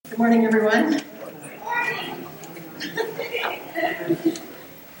morning, everyone.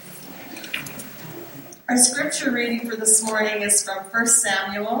 Our scripture reading for this morning is from 1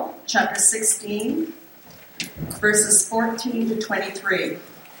 Samuel chapter 16, verses 14 to 23.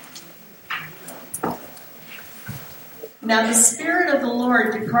 Now the Spirit of the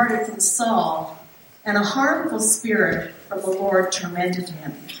Lord departed from Saul, and a harmful spirit from the Lord tormented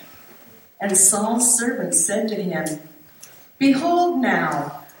him. And Saul's servants said to him, "Behold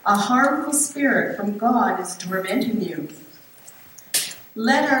now, a harmful spirit from God is tormenting you.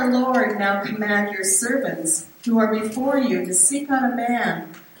 Let our Lord now command your servants who are before you to seek out a man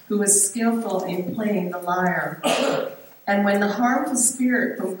who is skillful in playing the lyre. And when the harmful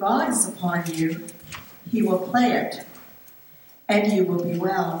spirit from God is upon you, he will play it, and you will be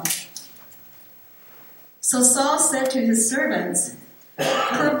well." So Saul said to his servants,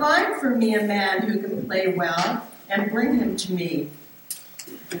 "Provide for me a man who can play well, and bring him to me."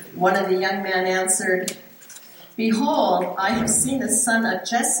 One of the young men answered, "Behold, I have seen a son of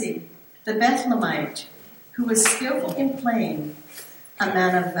Jesse, the Bethlehemite, who is skillful in playing, a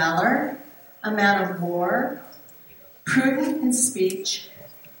man of valor, a man of war, prudent in speech,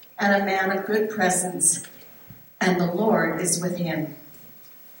 and a man of good presence, and the Lord is with him."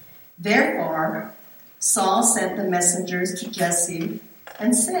 Therefore, Saul sent the messengers to Jesse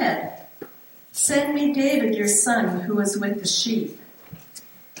and said, "Send me David your son, who is with the sheep."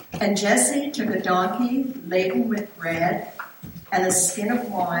 And Jesse took a donkey laden with bread and a skin of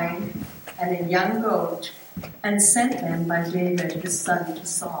wine and a young goat and sent them by David his son to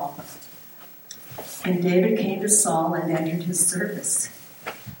Saul. And David came to Saul and entered his service.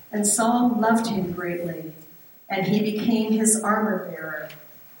 And Saul loved him greatly, and he became his armor bearer.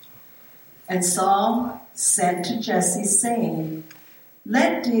 And Saul sent to Jesse, saying,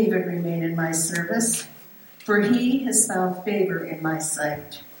 "Let David remain in my service, for he has found favor in my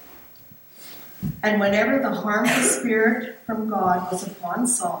sight." And whenever the harmful spirit from God was upon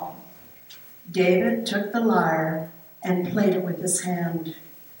Saul, David took the lyre and played it with his hand.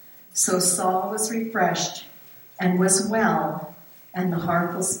 So Saul was refreshed and was well, and the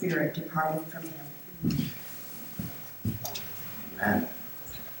harmful spirit departed from him. Amen.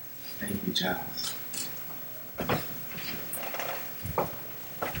 Thank you, Janice.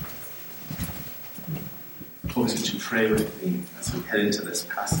 Folks, would you pray with me as we head into this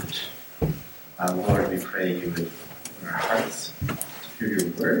passage? Lord, we pray you would open our hearts to hear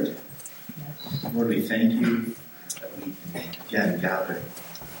your word. Lord, we thank you that we can again gather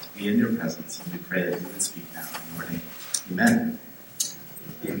to be in your presence, and we pray that you would speak now in your name. Amen.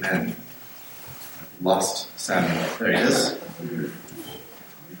 Amen. Lost Samuel. There he is.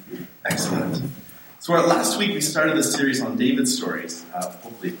 Excellent. So last week we started this series on David's stories.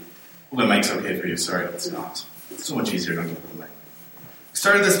 Hopefully the mic's okay for you. Sorry if it's not. It's so much easier, don't you? We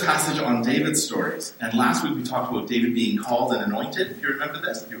started this passage on David's stories, and last week we talked about David being called and anointed. If you remember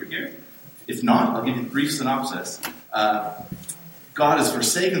this, if you were here. If not, I'll give you a brief synopsis. God has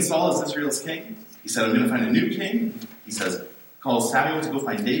forsaken Saul as Israel's king. He said, "I'm going to find a new king." He says, calls Samuel to go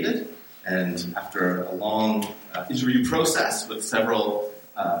find David, and after a long interview process with several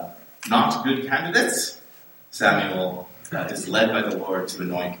not good candidates, Samuel is led by the Lord to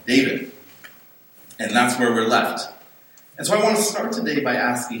anoint David. And that's where we're left. And so I want to start today by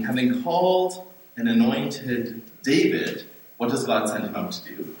asking, having called and anointed David, what does God send him out to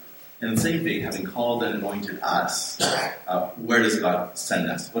do? And in the same vein, having called and anointed us, where does God send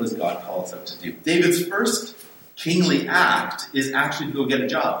us? What does God call us out to do? David's first kingly act is actually to go get a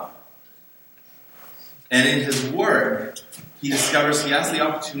job. And in his work, he discovers he has the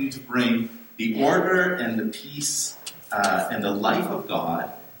opportunity to bring the order and the peace and the life of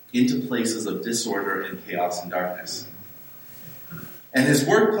God into places of disorder and chaos and darkness. And his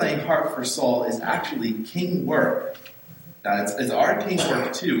work playing harp for Saul is actually king work. Now, it's our king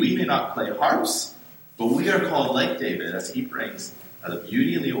work too. We may not play harps, but we are called like David as he brings the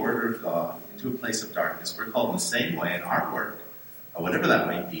beauty and the order of God into a place of darkness. We're called in the same way in our work, whatever that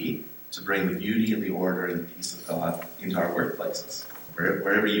might be, to bring the beauty and the order and the peace of God into our workplaces,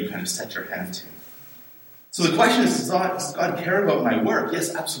 wherever you kind of set your hand to. So the question is, does God care about my work?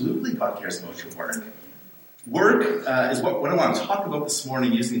 Yes, absolutely, God cares about your work. Work is what I want to talk about this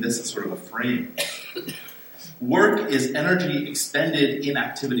morning, using this as sort of a frame. Work is energy expended in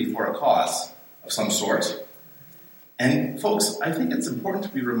activity for a cause of some sort. And folks, I think it's important to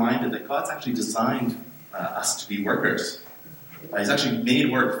be reminded that God's actually designed us to be workers. He's actually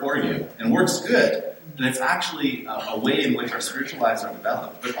made work for you. And work's good. And it's actually a way in which our spiritual lives are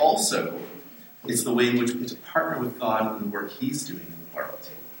developed. But also, it's the way in which we get to partner with God in the work He's doing in the world.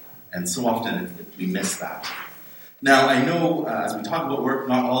 And so often we miss that. Now, I know as we talk about work,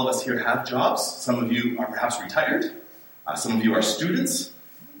 not all of us here have jobs. Some of you are perhaps retired. Some of you are students.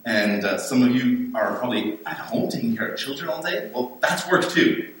 And some of you are probably at home taking care of children all day. Well, that's work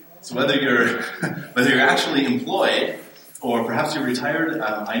too. So whether you're actually employed or perhaps you're retired,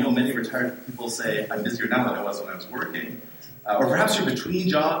 I know many retired people say, I'm busier now than I was when I was working. Or perhaps you're between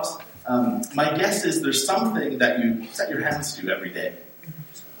jobs. My guess is there's something that you set your hands to every day.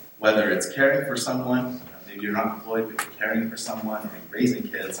 Whether it's caring for someone, maybe you're not employed, but you're caring for someone, or you're raising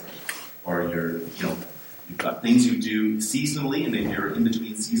kids, or you've got things you do seasonally, and maybe you're in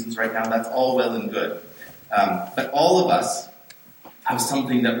between seasons right now. That's all well and good. But all of us have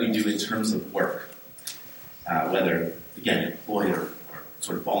something that we do in terms of work, whether, again, employed or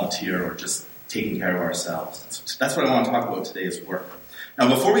sort of volunteer or just taking care of ourselves. So that's what I want to talk about today is work. Now,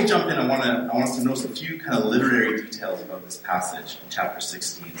 before we jump in, I want us to notice a few kind of literary details about this passage in chapter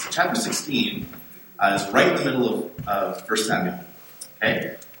 16. So chapter 16 is right in the middle of 1 Samuel.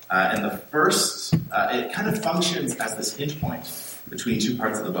 Okay? And the first, it kind of functions as this hinge point between two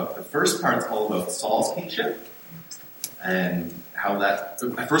parts of the book. The first part's all about Saul's kingship and how that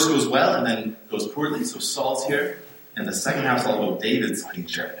at first goes well and then goes poorly. So Saul's here. And the second half is all about David's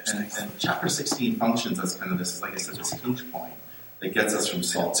kingship. And chapter 16 functions as kind of this, like I said, this hinge point that gets us from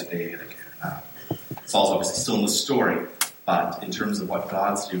Saul to David. Saul's obviously still in the story, but in terms of what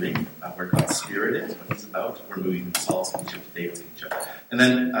God's doing, where God's Spirit is, what He's about, we're moving from Saul's kingship to David's kingship. And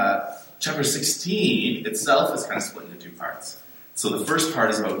then chapter 16 itself is kind of split into two parts. So the first part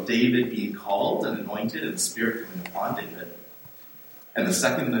is about David being called and anointed and the Spirit coming upon David. And the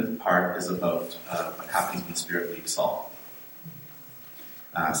second part is about what happens when the Spirit leaves Saul.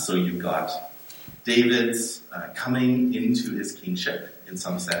 So you've got David's coming into his kingship in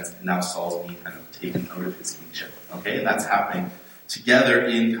some sense, and now Saul's being kind of taken out of his kingship. Okay, and that's happening together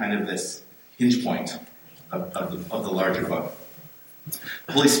in kind of this hinge point of the larger book.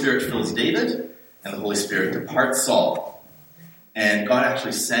 The Holy Spirit fills David, and the Holy Spirit departs Saul. And God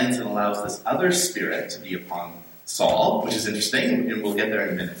actually sends and allows this other spirit to be upon Saul, which is interesting, and we'll get there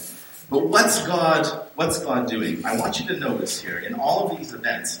in a minute. But what's God doing? I want you to notice here, in all of these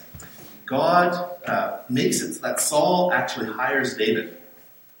events, God makes it so that Saul actually hires David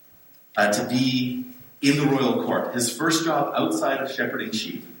to be in the royal court. His first job outside of shepherding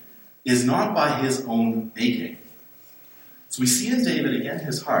sheep is not by his own making. So we see in David, again,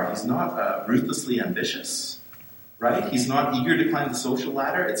 his heart. He's not ruthlessly ambitious, right? He's not eager to climb the social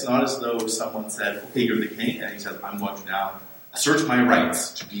ladder. It's not as though someone said, okay, you're the king, and he says, I'm going to now assert my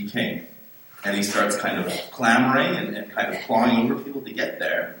rights to be king. And he starts kind of clamoring and kind of clawing over people to get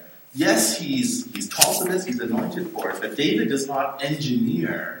there. Yes, he's called to this, he's anointed for it, but David does not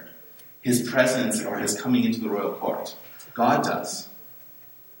engineer his presence or his coming into the royal court. God does.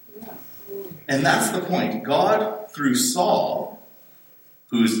 And that's the point. God, through Saul,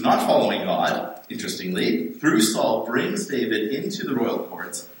 who's not following God, interestingly, through Saul brings David into the royal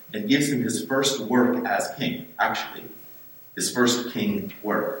courts and gives him his first work as king, actually. His first king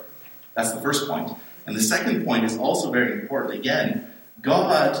work. That's the first point. And the second point is also very important. Again,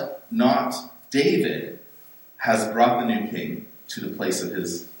 God, not David, has brought the new king to the place of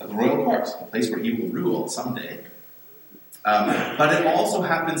the royal court, the place where he will rule someday. But it also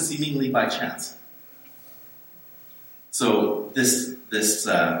happens seemingly by chance. So this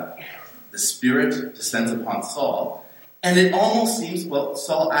the Spirit descends upon Saul, and it almost seems, well,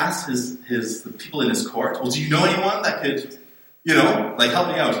 Saul asks the people in his court, well, do you know anyone that could, help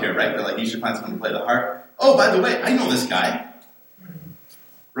me out here, right? They're like, you should find someone to play the harp. Oh, by the way, I know this guy.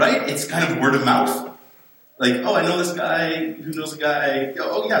 Right? It's kind of word of mouth. Like, oh, I know this guy who knows a guy.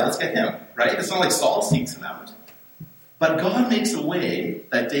 Oh, yeah, let's get him. Right? It's not like Saul seeks him out. But God makes a way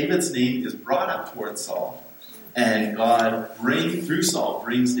that David's name is brought up towards Saul. And God, through Saul,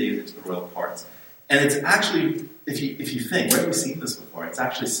 brings David to the royal courts. And it's actually, if you think, where have we seen this before? It's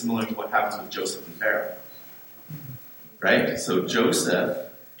actually similar to what happens with Joseph and Pharaoh. Right? So Joseph,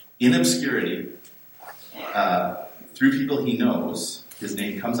 in obscurity, through people he knows, his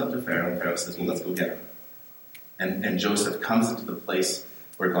name comes up to Pharaoh, and Pharaoh says, well, let's go get him. And Joseph comes into the place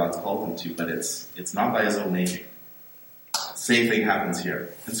where God's called him to, but it's not by his own making. Same thing happens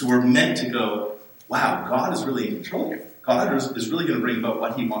here. And so we're meant to go, wow, God is really in control here. God is really going to bring about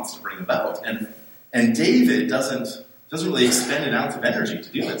what he wants to bring about. And David doesn't really expend an ounce of energy to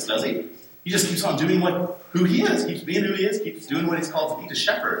do this, does he? He just keeps on doing who he is, keeps being who he is, keeps doing what he's called to be, to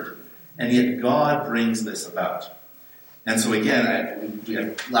shepherd. And yet God brings this about. And so again,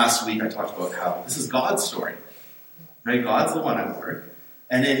 last week I talked about how this is God's story. Right? God's the one at work.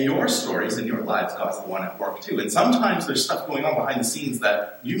 And in your stories, in your lives, God's the one at work too. And sometimes there's stuff going on behind the scenes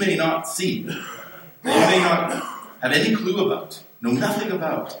that you may not see. That you may not have any clue about, know nothing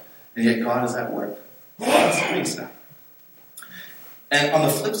about, and yet God is at work. God's doing stuff. And on the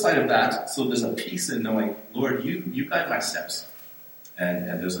flip side of that, so there's a peace in knowing, Lord, you guide my steps. And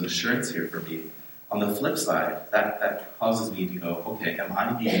there's an assurance here for me. On the flip side, that causes me to go, okay, am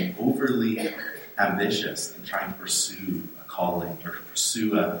I being overly ambitious in trying to pursue a calling or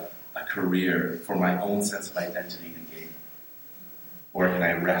pursue a career for my own sense of identity and gain? Or can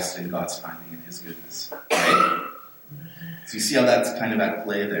I rest in God's timing and His goodness? Right? So you see how that's kind of at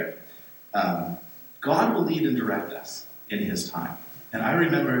play there. God will lead and direct us in His time. And I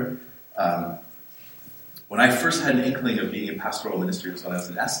remember when I first had an inkling of being in pastoral ministry was when I was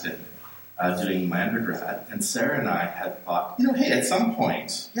in Eston doing my undergrad. And Sarah and I had thought, hey, at some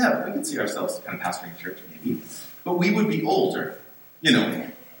point, yeah, we could see ourselves kind of pastoring a church maybe. But we would be older,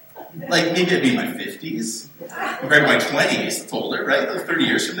 like maybe I'd be in my 50s, compared to my 20s, it's older, right? Like 30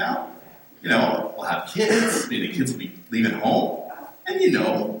 years from now, we'll have kids, maybe the kids will be leaving home, and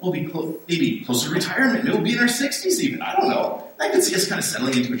we'll be maybe close to retirement, maybe we'll be in our 60s even, I don't know. I could see us kind of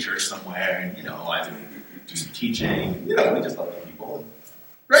settling into a church somewhere, and I do some teaching, we just love the people,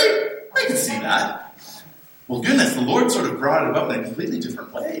 right? I can see that. Well, goodness, the Lord sort of brought it about in a completely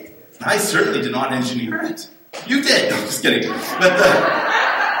different way. I certainly did not engineer it. You did. No, I'm just kidding.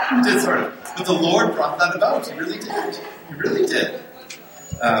 You did sort of. But the Lord brought that about. He really did. He really did.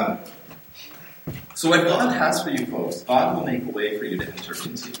 So what God has for you folks, God will make a way for you to enter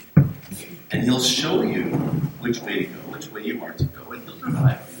into. And He'll show you which way to go, which way you are to go, and He'll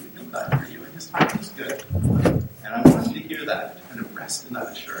provide for you, He'll guide for you, and His time is good. And I want you to hear that, and kind of rest in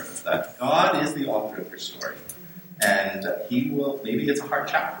that assurance that God is the author of your story. And He will, maybe it's a hard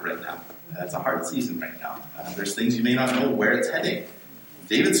chapter right now. It's a hard season right now. There's things you may not know where it's heading.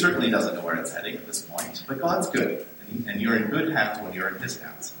 David certainly doesn't know where it's heading at this point, but God's good. And you're in good hands when you're in His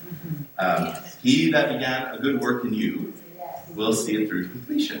hands. He that began a good work in you will see it through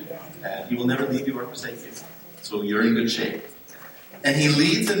completion. And He will never leave you or forsake you. So you're in good shape. And He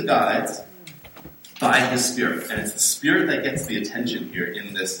leads and guides by His Spirit. And it's the Spirit that gets the attention here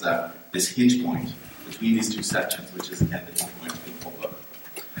in this hinge point between these two sections, which is again the hinge point of the whole book.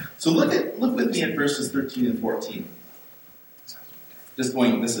 So look with me at verses 13 and 14. This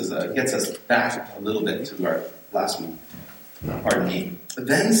gets us back a little bit to our last week. Pardon me.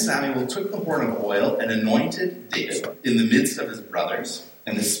 Then Samuel took the horn of oil and anointed David in the midst of his brothers,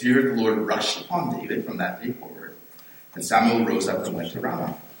 and the Spirit of the Lord rushed upon David from that day forward. And Samuel rose up and went to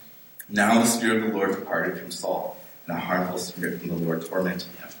Ramah. Now the Spirit of the Lord departed from Saul, and a harmful spirit from the Lord tormented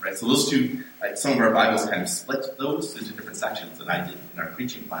him. Right? So those two, some of our Bibles kind of split those into different sections than I did in our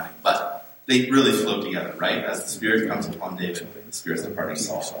preaching planning, but they really flow together, right? As the Spirit comes upon David, the Spirit's departing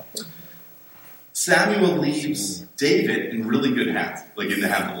Saul. Samuel leaves David in really good hands, like in the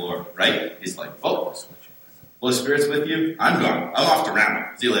hand of the Lord, right? He's like, oh, Holy Spirit's with you? I'm gone. I'm off to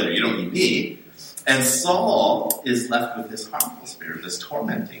Ramah. See you later. You don't need me. And Saul is left with this harmful spirit, this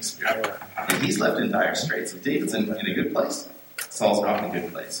tormenting spirit. And he's left in dire straits. So David's in a good place. Saul's not in a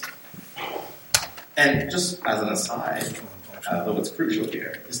good place. And just as an aside, though it's crucial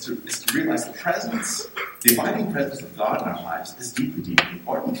here, is to realize the abiding presence of God in our lives is deeply, deeply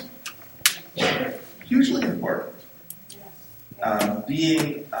important. Hugely important.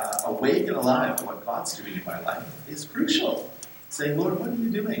 Being awake and alive to what God's doing in my life is crucial. Saying, Lord, what are you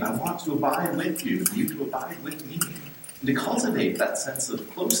doing? I want to abide with you, and you to abide with me. And to cultivate that sense of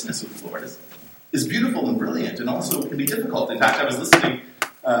closeness with the Lord is beautiful and brilliant, and also can be difficult. In fact, I was listening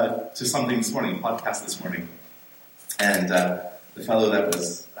to something this morning, a podcast this morning, and the fellow that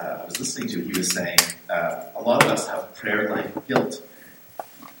I was listening to, he was saying, a lot of us have prayer life guilt.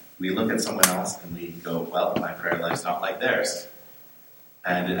 We look at someone else and we go, well, my prayer life's not like theirs.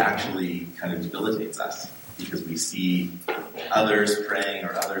 And it actually kind of debilitates us because we see others praying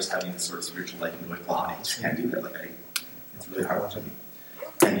or others having this sort of spiritual life and going, well, I just can't do that. It's really hard to me.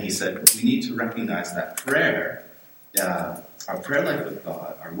 And he said, we need to recognize that prayer, our prayer life with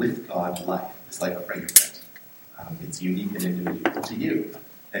God, our with God life, is like a fingerprint. It's unique and individual to you.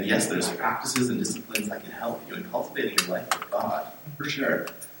 And yes, there's practices and disciplines that can help you in cultivating your life with God, for sure.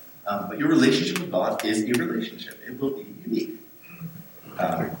 But your relationship with God is a relationship. It will be unique.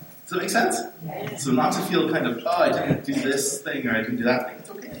 Does that make sense? So not to feel kind of, I didn't do this thing or I didn't do that thing. It's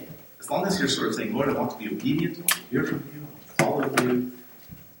okay. As long as you're sort of saying, Lord, I want to be obedient, I want to hear from you, I want to follow you,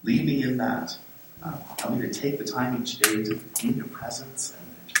 lead me in that. I'm going to take the time each day to be in your presence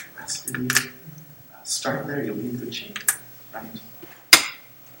and to rest in you. Start there, you'll be in good shape. Right?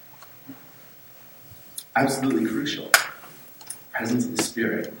 Absolutely crucial. Presence of the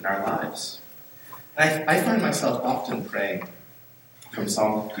Spirit in our lives. And I find myself often praying from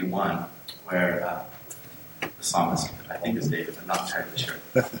Psalm 51, where the psalmist, I think is David, I'm not entirely sure,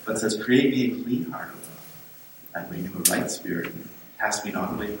 but says, create me a clean heart, O God, and renew a right spirit. Cast me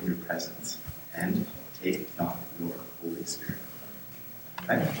not away from your presence, and take not your Holy Spirit.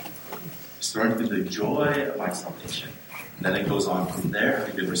 Right? Restored to the joy of my salvation. And then it goes on from there,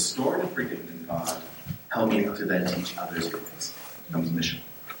 having been restored and forgiven in God, help me to then teach others your ways. It becomes mission.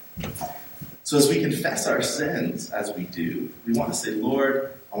 So as we confess our sins, as we do, we want to say,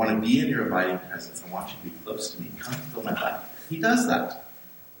 Lord, I want to be in your abiding presence. I want you to be close to me. Come and fill my life. He does that.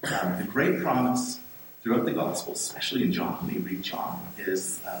 The great promise throughout the Gospel, especially in John, when you read John,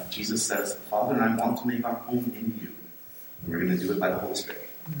 is Jesus says, the Father and I want to make our home in you. And we're going to do it by the Holy Spirit.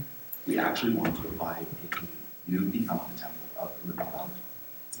 We actually want to abide in you. You become the temple of the living God.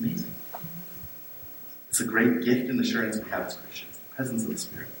 It's amazing. It's a great gift and assurance we have as Christians, the presence of the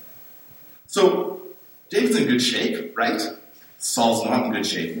Spirit. So, David's in good shape, right? Saul's not in good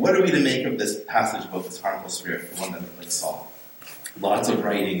shape. What are we to make of this passage about this harmful spirit, the one that afflicts Saul? Lots of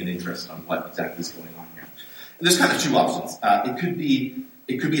writing and interest on what exactly is going on here. And there's kind of two options. It could be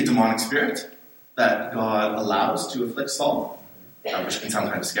a demonic spirit that God allows to afflict Saul, which can sound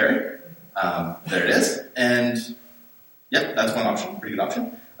kind of scary. There it is. And, yep, that's one option, pretty good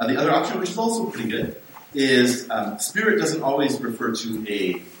option. The other option, which is also pretty good, is spirit doesn't always refer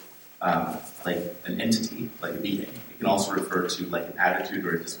to like an entity, like a being. It can also refer to like an attitude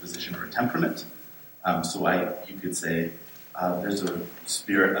or a disposition or a temperament. You could say there's a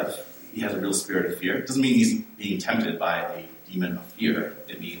spirit he has a real spirit of fear. It doesn't mean he's being tempted by a demon of fear.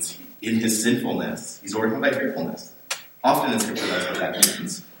 It means in his sinfulness, he's overcome by fearfulness. Often in Scripture, that's what that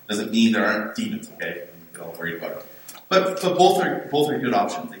means. Doesn't mean there aren't demons, okay? You get all worried about it. But both are good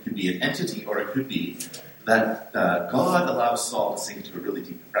options. It could be an entity, or it could be that God allows Saul to sink into a really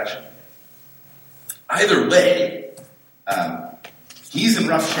deep depression. Either way, he's in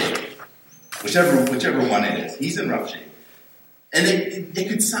rough shape. Whichever one it is, he's in rough shape. And it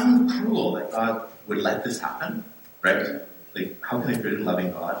could sound cruel that God would let this happen, right? Like, how can a good and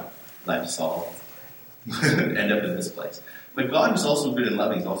loving God let Saul end up in this place? But God, who's also good and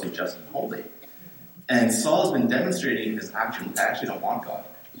loving, is also just and holy. And Saul has been demonstrating his actions. I actually don't want God.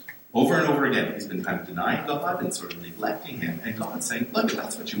 Over and over again, he's been kind of denying God and sort of neglecting him. And God's saying, look, if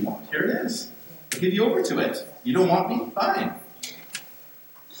that's what you want, here it is. I'll give you over to it. You don't want me? Fine.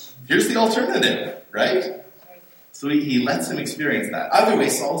 Here's the alternative, right? So he lets him experience that. Either way,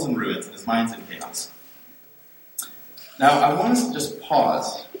 Saul's in ruins and his mind's in chaos. Now, I want us to just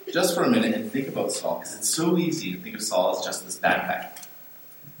pause just for a minute and think about Saul, because it's so easy to think of Saul as just this bad guy.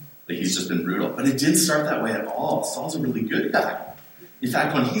 Like, he's just been brutal. But it didn't start that way at all. Saul's a really good guy. In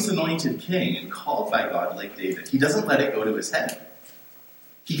fact, when he's anointed king and called by God like David, he doesn't let it go to his head.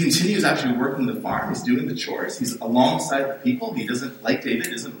 He continues actually working the farm. He's doing the chores. He's alongside the people. He doesn't, like David,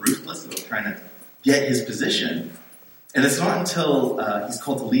 isn't ruthless about trying to get his position. And it's not until he's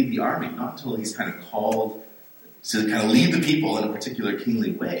called to lead the army, not until he's kind of called to kind of lead the people in a particular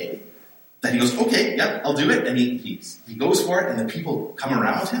kingly way, that he goes, okay, yeah, I'll do it. And he goes for it, and the people come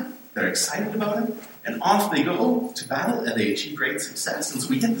around him. They're excited about him. And off they go to battle, and they achieve great success. And so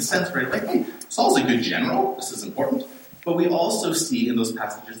we get the sense right away, hey, Saul's a good general. This is important. But we also see in those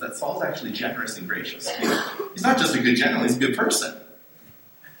passages that Saul's actually generous and gracious. He's not just a good general, he's a good person.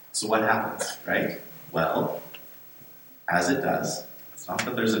 So what happens, right? Well, as it does, it's not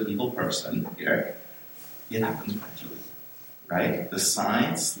that there's an evil person here. It happens gradually, right? The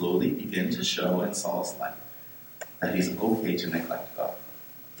signs slowly begin to show in Saul's life that he's okay to neglect God.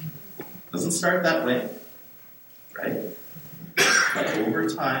 Doesn't start that way, right? But over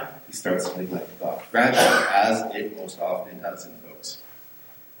time, he starts to neglect God. Gradually, as it most often does in folks.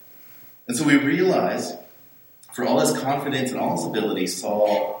 And so we realize, for all his confidence and all his ability,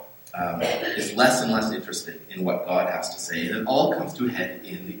 Saul is less and less interested in what God has to say. And it all comes to a head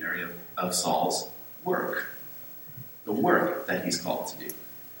in the area of Saul's work. The work that he's called to do.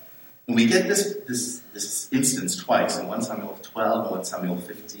 And we get this instance twice in 1 Samuel 12 and 1 Samuel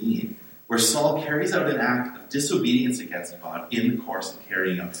 15, where Saul carries out an act of disobedience against God in the course of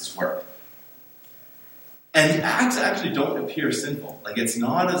carrying out his work. And the acts actually don't appear sinful. Like, it's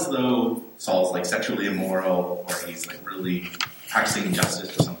not as though Saul's like sexually immoral or he's like really practicing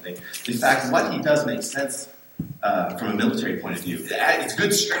injustice or something. In fact, what he does makes sense from a military point of view. It's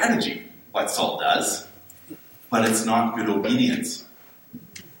good strategy, what Saul does, but it's not good obedience.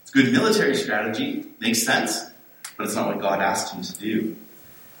 It's good military strategy, makes sense, but it's not what God asked him to do.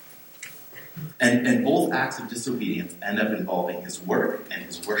 And both acts of disobedience end up involving his work and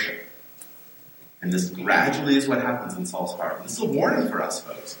his worship. And this gradually is what happens in Saul's heart. And this is a warning for us,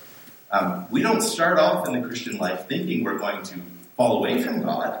 folks. We don't start off in the Christian life thinking we're going to fall away from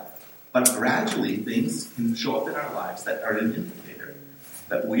God. But gradually, things can show up in our lives that are an indicator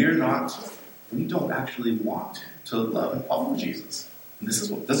that we don't actually want to love and follow Jesus. And this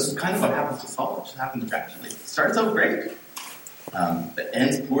is kind of what happens to Saul. It just happens gradually. It starts out great, but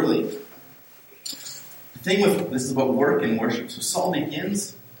ends poorly. The thing with this is about work and worship. So Saul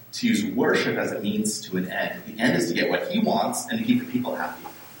begins to use worship as a means to an end. The end is to get what he wants and to keep the people happy.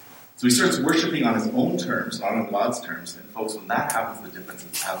 So he starts worshiping on his own terms, not on God's terms. And folks, when that happens, the difference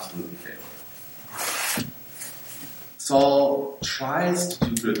is absolutely fatal. Saul tries to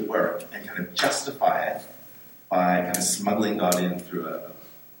do good work and kind of justify it by kind of smuggling God in through a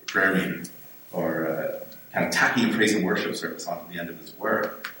prayer meeting or kind of tacking a praise and worship service onto the end of his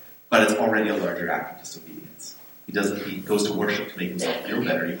work. But it's already a larger act of disobedience. He goes to worship to make himself feel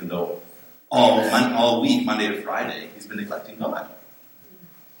better, even though all week, Monday to Friday, he's been neglecting God.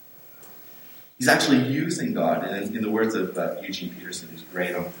 He's actually using God, and in the words of Eugene Peterson, who's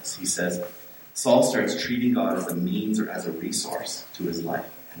great on this, he says, Saul starts treating God as a means or as a resource to his life,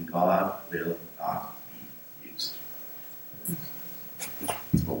 and God will not be used.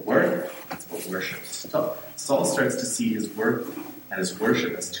 It's about work, it's about worship. Saul starts to see his work and his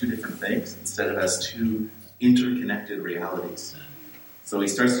worship as two different things instead of as two interconnected realities. So he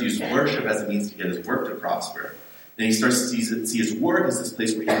starts to use worship as a means to get his work to prosper. Then he starts to see his work as this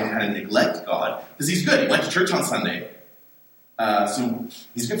place where he can kind of neglect God, because he's good. He went to church on Sunday. So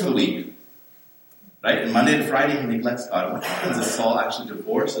he's good for the week. Right? And Monday to Friday he neglects God. And what happens is Saul actually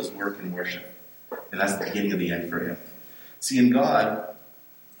divorces work and worship. And that's the beginning of the end for him. See, in God,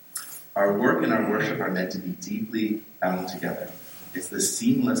 our work and our worship are meant to be deeply bound together. It's this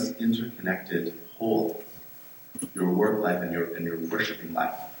seamless, interconnected whole. Your work life and your worshiping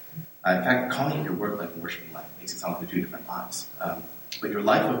life. In fact, calling it your work life and worshiping life makes it sound like they're two different lives. But your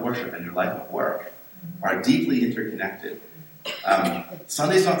life of worship and your life of work are deeply interconnected.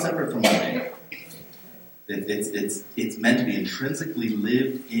 Sunday's not separate from Monday. It's meant to be intrinsically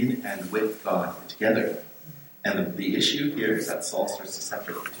lived in and with God together. And the issue here is that Saul starts to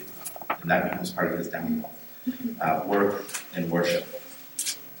separate the two. And that becomes part of his downfall. Work and worship.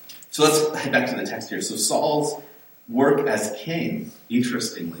 So let's head back to the text here. So Saul's work as king,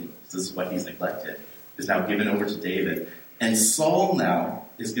 interestingly, this is what he's neglected, is now given over to David. And Saul now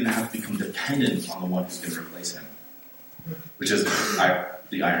is going to have to become dependent on the one who's going to replace him. Which is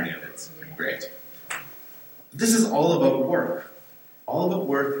the irony of it. It's pretty great. This is all about work. All about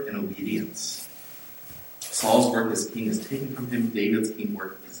work and obedience. Saul's work as king is taken from him. David's king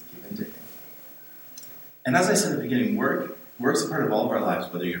work is given to him. And as I said at the beginning, work's a part of all of our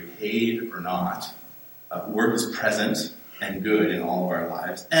lives, whether you're paid or not. Work is present and good in all of our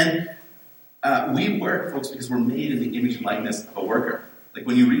lives. And we work, folks, because we're made in the image and likeness of a worker. Like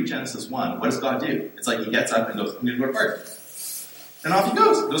when you read Genesis 1, what does God do? It's like he gets up and goes, I'm going to go to work. And off he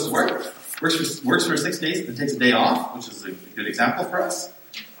goes. Goes to work. Works for 6 days, then takes a day off, which is a good example for us.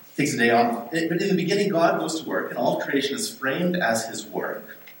 Takes a day off. But in the beginning, God goes to work, and all of creation is framed as his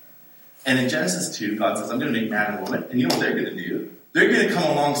work. And in Genesis 2, God says, I'm going to make man and woman, and you know what they're going to do? They're going to come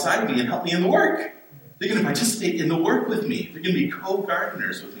alongside me and help me in the work. They're going to participate in the work with me. They're going to be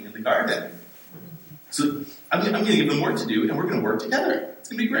co-gardeners with me in the garden. So I'm going to give them work to do, and we're going to work together. It's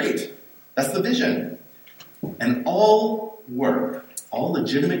going to be great. That's the vision. And all work, all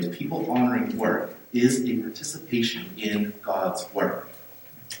legitimate people-honoring work, is a participation in God's work.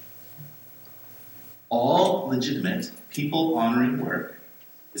 All legitimate people-honoring work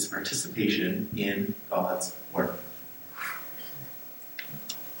is participation in God's work.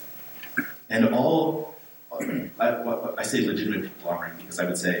 And all, I say legitimate people honoring because I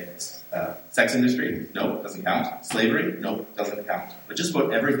would say sex industry, no, doesn't count. Slavery, no, doesn't count. But just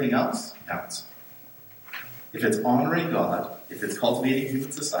about everything else counts. If it's honoring God, if it's cultivating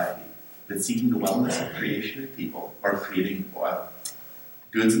human society, if it's seeking the wellness of creation and people, or creating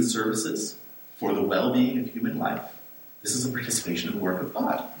goods and services for the well-being of human life, this is a participation in the work of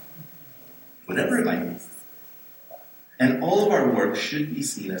God. Whatever it might be. And all of our work should be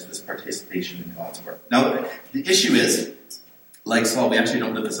seen as this participation in God's work. Now, the issue is, like Saul, we actually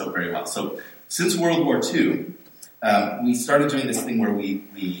don't live this out very well. So, since World War II, we started doing this thing where we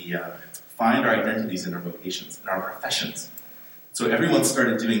find our identities in our vocations, in our professions. So everyone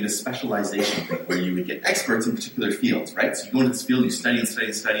started doing this specialization thing where you would get experts in particular fields, right? So you go into this field, you study and study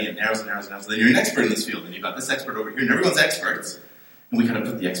and study, and narrows and narrows and narrows, and then you're an expert in this field, and you've got this expert over here, and everyone's experts. And we kind of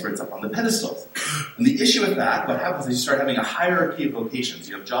put the experts up on the pedestals. And the issue with that, what happens is you start having a hierarchy of vocations.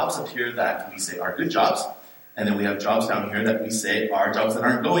 You have jobs up here that we say are good jobs, and then we have jobs down here that we say are jobs that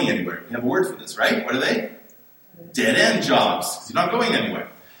aren't going anywhere. We have a word for this, right? What are they? Dead-end jobs, because you're not going anywhere.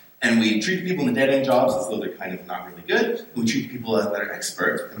 And we treat people in the dead-end jobs as though they're kind of not really good. And we treat people that are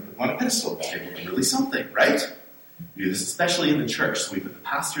expert and put them on a pedestal because they're really something, right? We do this especially in the church. So we put the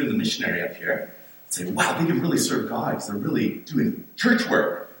pastor and the missionary up here and say, wow, they can really serve God because they're really doing church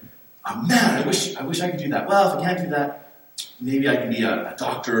work. Oh, man, I wish I could do that. Well, if I can't do that, maybe I can be a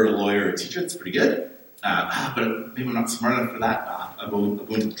doctor or a lawyer or a teacher. That's pretty good. But maybe I'm not smart enough for that. I'll go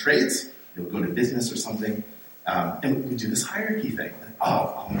into the trades. I'll go into business or something. And we do this hierarchy thing.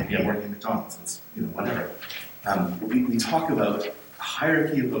 Maybe I'm working at McDonald's. It's, whatever. We talk about a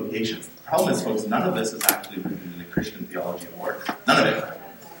hierarchy of vocations. The problem is, folks, none of this is actually rooted in the Christian theology of work. None of it.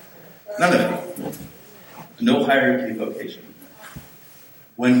 None of it. No hierarchy of vocation.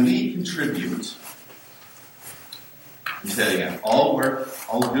 When we contribute, we say it again, all work,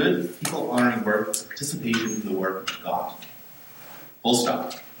 all good, people-honoring work is a participation in the work of God. Full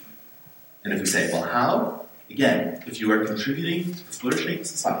stop. And if we say, well, how? Again, if you are contributing to the flourishing of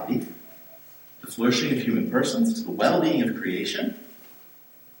society, the flourishing of human persons, to the well-being of creation,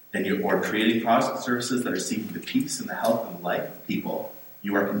 then you are creating products and services that are seeking the peace and the health and the life of people,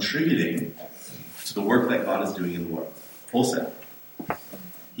 you are contributing to the work that God is doing in the world. Wholesale.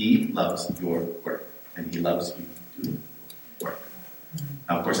 He loves your work, and he loves you doing work.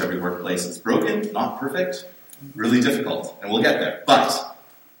 Now, of course, every workplace is broken, not perfect, really difficult, and we'll get there. But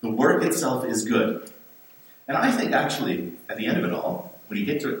the work itself is good. And I think, actually, at the end of it all, when you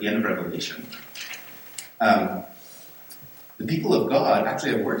get to the end of Revelation, the people of God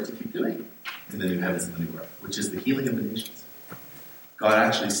actually have work to keep doing in the new heavens and the new earth, which is the healing of the nations. God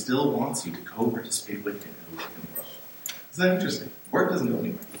actually still wants you to co-participate with him in the work in the world. Isn't that interesting? Work doesn't go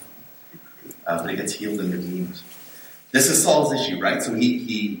anywhere. But it gets healed and redeemed. This is Saul's issue, right? So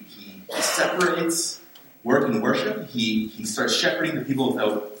he separates work and worship. He starts shepherding the people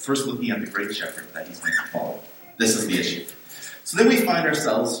without first looking at the great shepherd that he's meant to follow. This is the issue. So then we find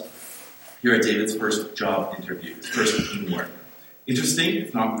ourselves here at David's first job interview, his first king work. Interesting,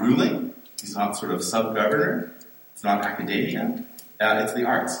 it's not ruling. He's not sort of sub-governor. It's not academia. It's the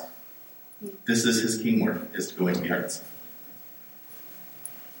arts. This is his king work, is to go into the arts.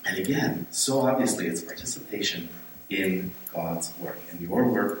 And again, so obviously it's participation in God's work. And your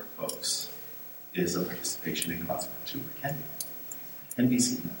work, folks, is a participation in God's work too. It can be. It can be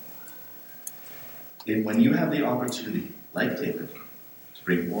seen that way. When you have the opportunity, like David, to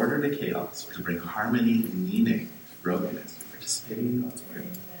bring order to chaos, or to bring harmony and meaning to brokenness, you're participating in God's work.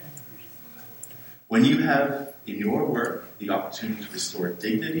 When you have in your work the opportunity to restore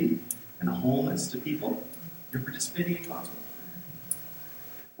dignity and wholeness to people, you're participating in God's work.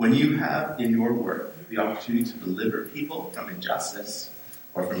 When you have in your work the opportunity to deliver people from injustice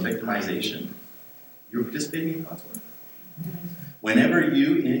or from victimization, you're participating in God's work. Whenever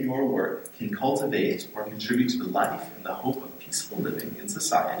you in your work can cultivate or contribute to the life and the hope of peaceful living in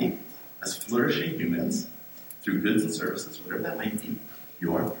society as flourishing humans through goods and services, whatever that might be,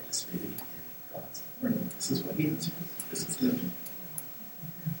 you are participating in God's work. This is what he does. This is good.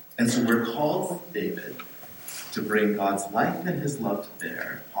 And so we're called, like David, to bring God's life and his love to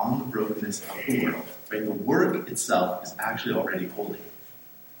bear on the brokenness of the world. Right? The work itself is actually already holy.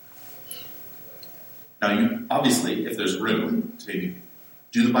 Now, you obviously, if there's room to maybe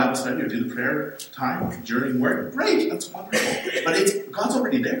do the Bible study or do the prayer time during work, great, that's wonderful. But God's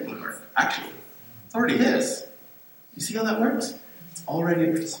already there in the work, actually. It's already his. You see how that works? It's already a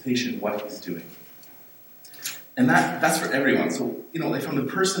participation in what he's doing. And that's for everyone. So, like from the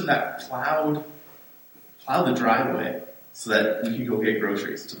person that plowed the driveway so that you can go get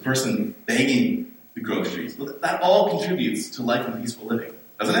groceries, to the person begging the groceries, that all contributes to life and peaceful living,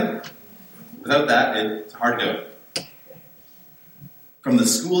 doesn't it? Without that, it's hard to go. From the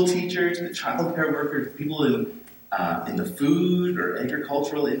school teacher to the child care worker, to people in the food or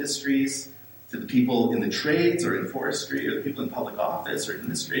agricultural industries, to the people in the trades or in forestry, or the people in public office or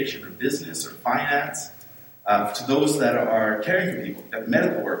administration or business or finance, to those that are caring for people, the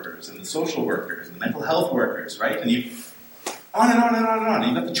medical workers and the social workers and the mental health workers, right? And you on and on and on and on.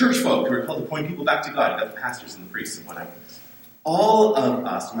 You've got the church folk who are called to point people back to God. You've got the pastors and the priests and whatever. All of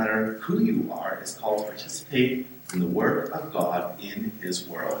us, no matter who you are, is called to participate in the work of God in his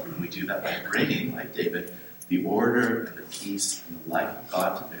world. And we do that by bringing, like David, the order and the peace and the life of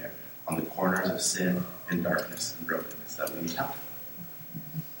God to bear on the corners of sin and darkness and brokenness that we encounter.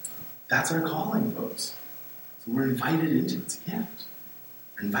 That's our calling, folks. So we're invited into it. It's a gift.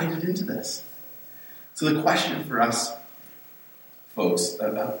 We're invited into this. So the question for us, folks,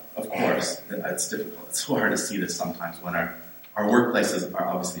 of course, it's difficult. It's so hard to see this sometimes when our workplaces are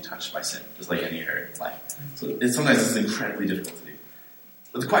obviously touched by sin, just like any area of life. So sometimes it's incredibly difficult to do.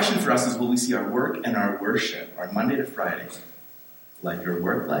 But the question for us is, will we see our work and our worship, our Monday to Friday, like your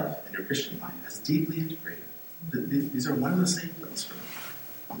work life and your Christian life, as deeply integrated. These are one and the same place for me.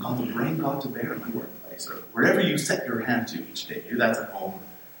 I'm called to bring God to bear in my workplace, or wherever you set your hand to each day. Maybe that's at home.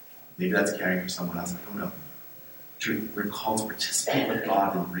 Maybe that's caring for someone else. I don't know. We're called to participate with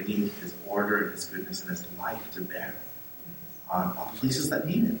God in bringing His order and His goodness and His life to bear on places that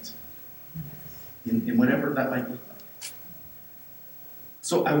need it, in whatever that might look like.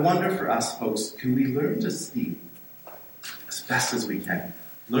 So I wonder for us, folks, can we learn to see, as best as we can,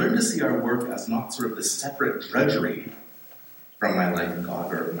 learn to see our work as not sort of this separate drudgery from my life in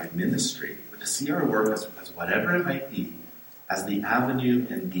God or my ministry, but to see our work as whatever it might be, as the avenue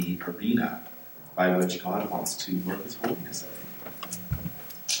and the arena by which God wants to work His holiness out.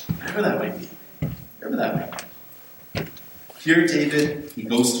 Whatever that might be. Whatever that might be. Here, David, he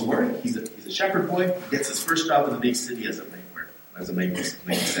goes to work. He's a shepherd boy. He gets his first job in the big city as a maid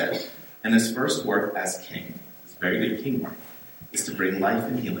said. And his first work as king, his very good king work, is to bring life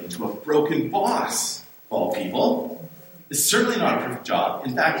and healing to a broken boss, of all people. It's certainly not a perfect job.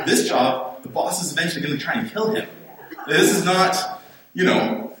 In fact, this job, the boss is eventually going to try and kill him. This is not, you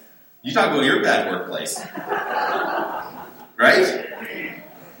talk about your bad workplace. Right?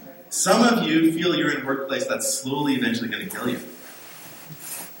 Some of you feel you're in a workplace that's slowly eventually going to kill you.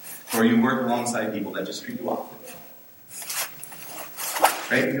 Or you work alongside people that just treat you awfully.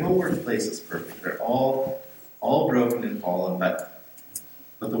 Right? No workplace is perfect. They're all broken and fallen, but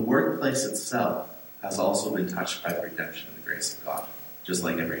the workplace itself has also been touched by the redemption and the grace of God, just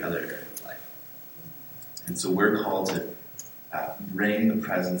like every other area of life. And so we're called to bring the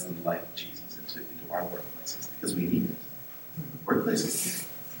presence and the life of Jesus into our workplaces because we need it. Workplaces need it.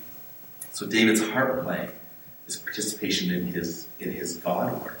 So David's harp playing is participation in his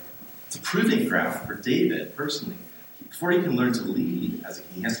God work. It's a proving ground for David personally. Before he can learn to lead as a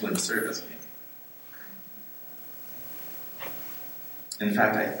king, he has to learn to serve as a king. In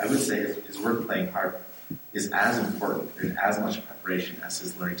fact, I would say his work playing harp is as important and as much preparation as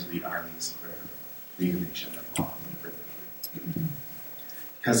his learning to lead armies or lead a nation of law.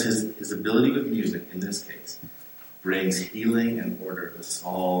 Because his ability with music, in this case, brings healing and order to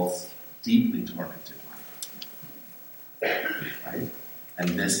Saul's deeply tormented mind. Right? And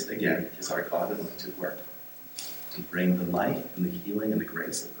this, again, is our God-anointed work. To bring the life and the healing and the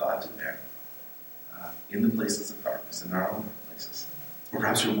grace of God to bear in the places of darkness, in our own places. Or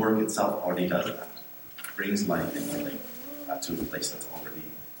perhaps your work itself already does that. It brings life and healing to a place that's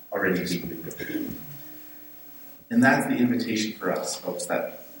already deeply rooted. And that's the invitation for us, folks,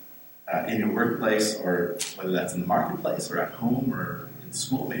 that in your workplace, or whether that's in the marketplace, or at home, or in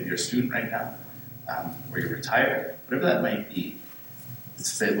school, maybe you're a student right now, or you're retired, whatever that might be, is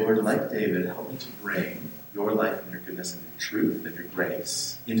to say, Lord, like David, help me to bring your life and your goodness and your truth and your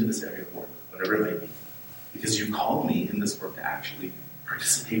grace into this area of work, whatever it may be. Because you called me in this work to actually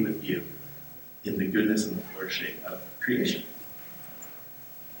participate with you in the goodness and the flourishing of creation.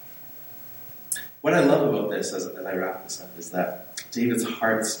 What I love about this, as I wrap this up, is that David's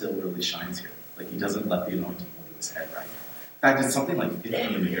heart still really shines here. Like, he doesn't let the anointing go to his head, right? In fact, it's something like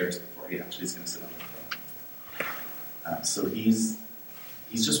 15 years before he actually is going to sit on the throne. So he's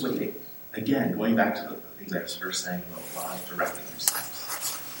just waiting. Again, going back to the things I was first saying about God directing your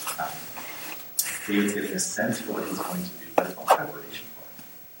steps. David's getting a sense for what he's going to do, but it's all preparation for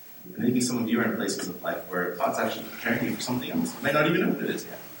it. And maybe some of you are in places of life where God's actually preparing you for something else. You might not even know what it is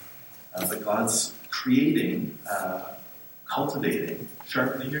yet. But God's creating, cultivating,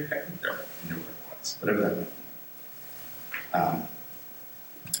 sharpening your character in your workplace, whatever that may be.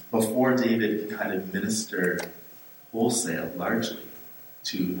 Before David can kind of minister wholesale, largely,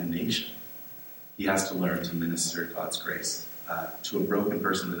 to a nation, he has to learn to minister God's grace to a broken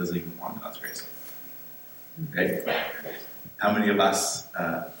person that doesn't even want God's grace. Okay? How many of us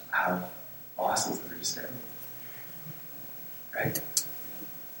have bosses that are just terrible? Right?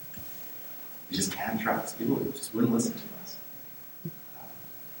 We just can't trust people who just wouldn't listen to us.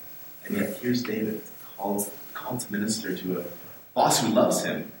 And yet, here's David called to minister to a boss who loves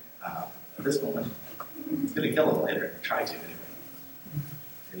him at this moment. He's going to kill him later, try to anyway.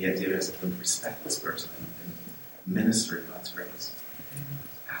 And yet, David has to respect this person and minister God's grace.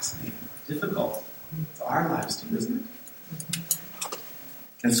 It has to be difficult. It's our lives too, isn't it?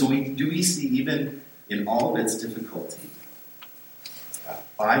 And so we see, even in all of its difficulty,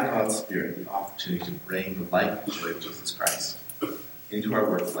 by God's Spirit, the opportunity to bring the life and joy of Jesus Christ into our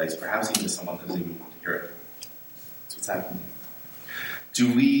workplace, perhaps even to someone that doesn't even want to hear it. That's what's happening.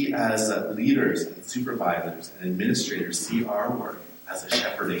 Do we, as leaders and supervisors and administrators, see our work as a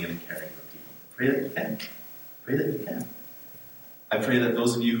shepherding and a caring for people? Pray that you can. Pray that you can. I pray that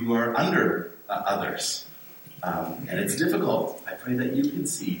those of you who are under others And it's difficult. I pray that you can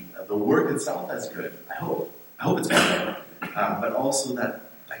see the work itself as good. I hope it's good. But also that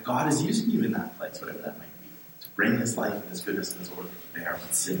God is using you in that place, whatever that might be, to bring his life and his goodness and his order to bear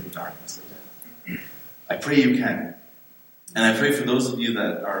with sin and darkness and death. I pray you can. And I pray for those of you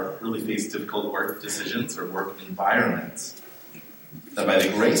that are really face difficult work decisions or work environments, that by the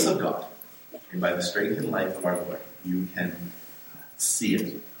grace of God and by the strength and life of our Lord, you can see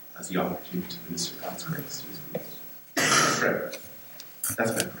it as the opportunity to minister God's grace to his people. That's my prayer.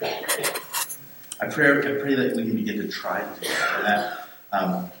 That's my prayer. I pray that we can begin to try to do that.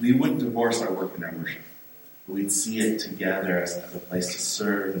 That we wouldn't divorce our work and our worship, but we'd see it together as a place to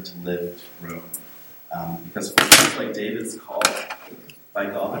serve and to live, to grow. Because just like David's called by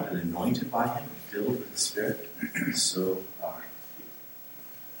God and anointed by him, filled with the Spirit, so are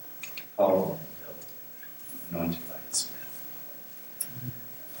you. Called and filled, anointed by the Spirit.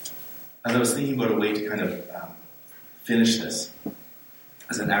 As I was thinking about a way to kind of finish this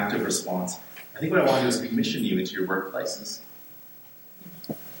as an active response, I think what I want to do is commission you into your workplaces.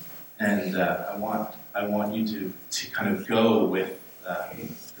 And I want you to kind of go with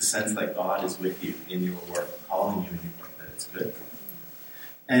the sense that God is with you in your work, calling you in your work, that it's good.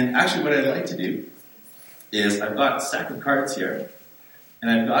 And actually what I'd like to do is I've got a stack of cards here, and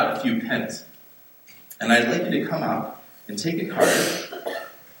I've got a few pens. And I'd like you to come up and take a card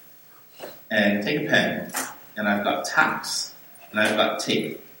and take a pen, and I've got tacks, and I've got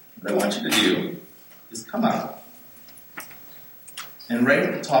tape. What I want you to do is come up and write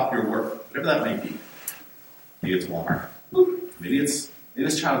at the top your work, whatever that might be. Maybe it's Walmart. Maybe it's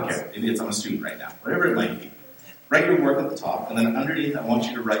childcare. Maybe it's I'm a student right now. Whatever it might be. Write your work at the top, and then underneath I want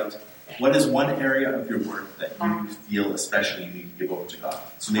you to write what is one area of your work that you feel especially you need to give over to God.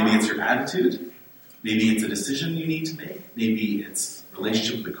 So maybe it's your attitude. Maybe it's a decision you need to make. Maybe it's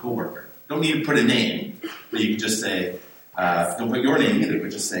relationship with a coworker. Don't need to put a name, but you can just say, don't put your name either, but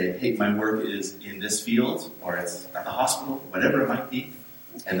just say, hey, my work is in this field, or it's at the hospital, whatever it might be,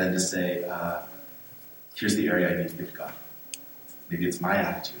 and then just say, here's the area I need to give to God. Maybe it's my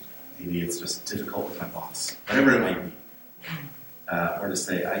attitude. Maybe it's just difficult with my boss. Whatever it might be. Or to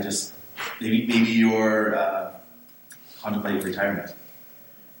say, maybe you're contemplating retirement.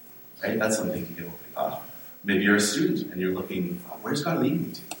 Right? That's something to give over to God. Maybe you're a student and you're looking, where's God leading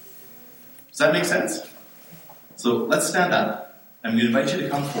me to? Does that make sense? So let's stand up. I'm going to invite you to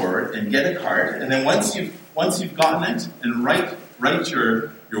come forward and get a card. And then once you've gotten it and write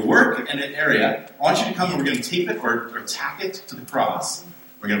your work in an area, I want you to come and we're going to tape it or tack it to the cross.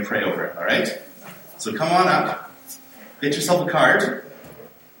 We're going to pray over it, all right? So come on up, get yourself a card,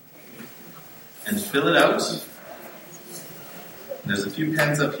 and fill it out. There's a few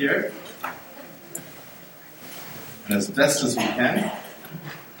pens up here. And as best as we can,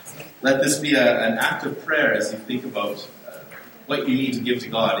 let this be an act of prayer as you think about what you need to give to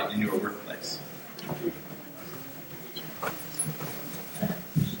God in your workplace.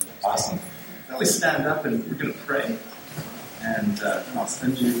 Awesome. Now we stand up and we're going to pray, and I'll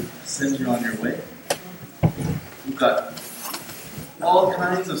send you on your way. We've got all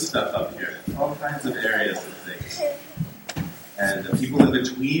kinds of stuff up here, all kinds of areas of things, and people in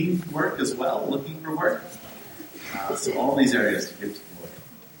between work as well, looking for work. So all these areas to give to the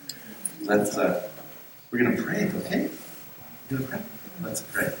Lord. We're going to pray, okay? We're going to pray. Let's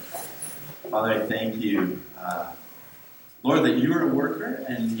pray. Father, I thank you. Lord, that you're a worker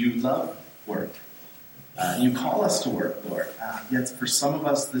and you love work. You call us to work, Lord. Yet for some of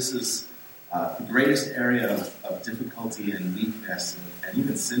us, this is the greatest area of difficulty and weakness and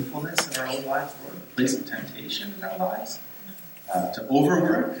even sinfulness in our own lives, Lord. A place of temptation in our lives. To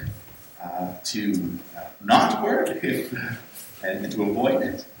overwork, to not work, and to avoid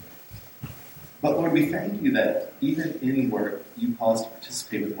it. But Lord, we thank you that even in work, you call us to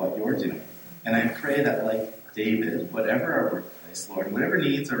participate with what you're doing. And I pray that like David, whatever our workplace, Lord, whatever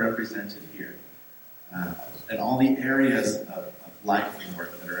needs are represented here, and all the areas of life and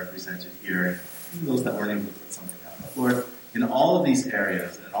work that are represented here, and those that weren't able to put something out. But Lord, in all of these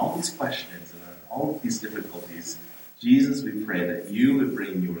areas, and all these questions, and all of these difficulties, Jesus, we pray that you would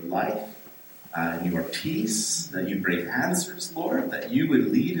bring your life, your peace, that you bring answers, Lord, that you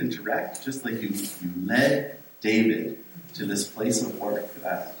would lead and direct, just like you led David to this place of work,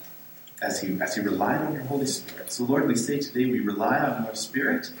 as he relied on your Holy Spirit. So Lord, we say today we rely on your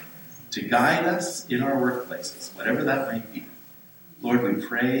Spirit to guide us in our workplaces, whatever that might be. Lord, we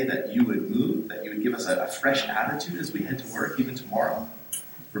pray that you would move, that you would give us a fresh attitude as we head to work, even tomorrow,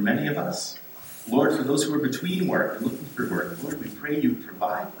 for many of us. Lord, for those who are between work and looking for work, Lord, we pray you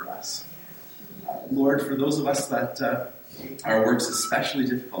provide for us. Lord, for those of us that our work's especially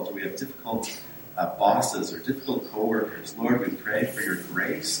difficult, or we have difficult bosses or difficult coworkers. Lord, we pray for your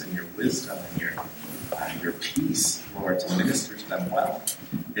grace and your wisdom and your peace, Lord, to minister to them well.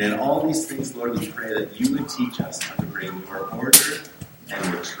 And in all these things, Lord, we pray that you would teach us how to bring your order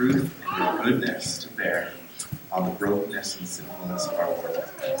and your truth and your goodness to bear on the brokenness and sinfulness of our world.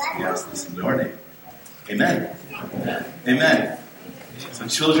 We ask this in your name. Amen. Amen. So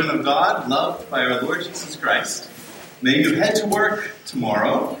children of God, loved by our Lord Jesus Christ, may you head to work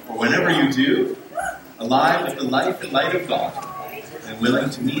tomorrow, or whenever you do, alive with the life and light of God, and willing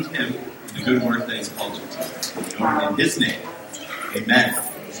to meet him in the good work that he's called you to. In his name, amen.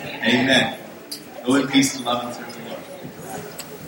 Amen. Go in peace to love and serve the Lord.